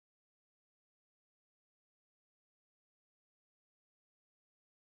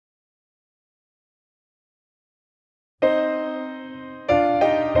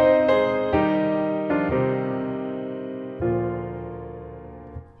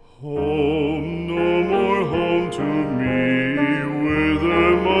Home, no more home to me,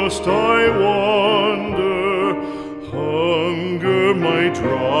 whither must I wander? Hunger, my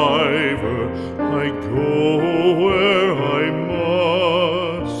driver, I go where I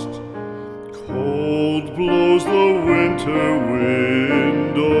must. Cold blows the winter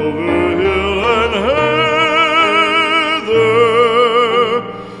wind over hill and heather.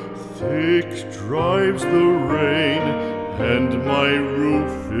 Thick drives the rain, and my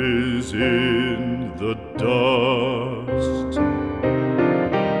roof is in the dust.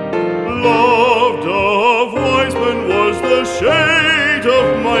 Loved of wise men was the shade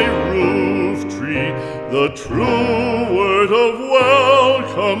of my roof tree. The true word of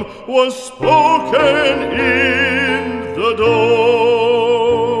welcome was spoken in the door.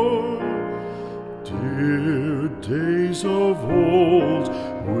 Dear days of old,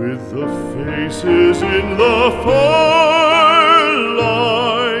 with the faces in the firelight,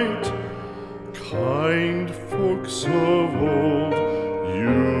 kind folks of old,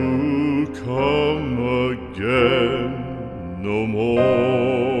 you come again no more.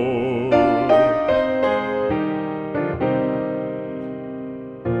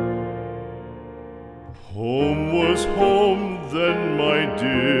 Home was home then, my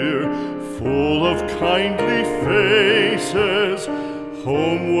dear, full of kindly faces.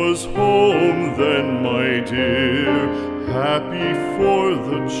 Home was home then, my dear, happy for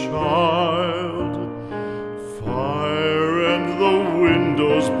the child. Fire and the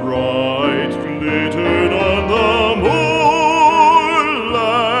windows bright glittered on the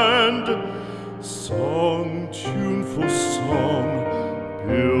moorland. Song, tuneful song,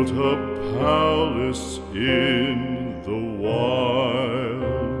 built a palace in the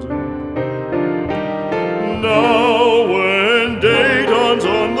wild. Now when day dawns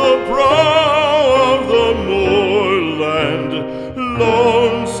on the brow of the moorland,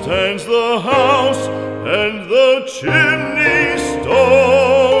 lone stands the house, and the chimney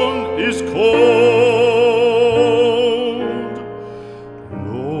stone is cold.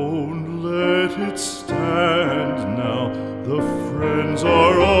 Lone, let it stand now, the friends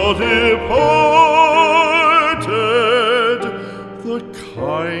are all departed. The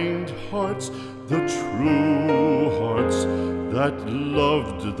kind hearts, the true hearts, that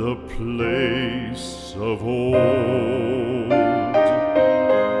loved the place of old.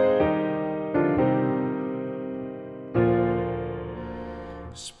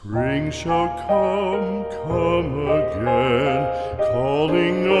 Spring shall come again,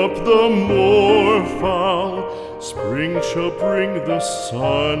 calling up the moorfowl. Spring shall bring the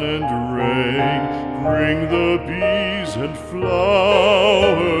sun and rain, bring the bees and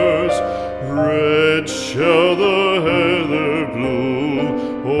flowers. Red shall the heather bloom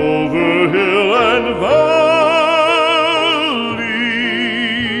over hill and valley.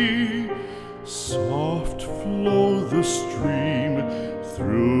 Soft flow the stream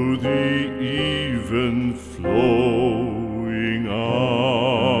through the even flowing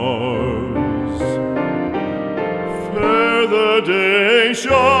hours. Fair the day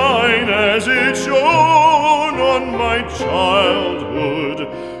shine as it shone on my childhood.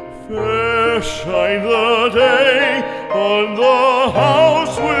 Fair shine the day on the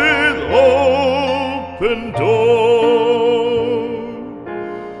house with open door.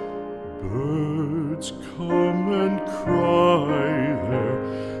 Birds come and cry there,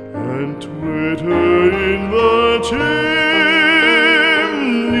 and twitter in the chimney,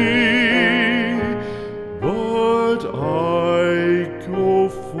 but I go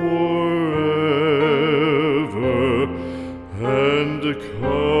forever and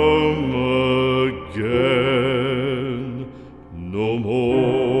come again.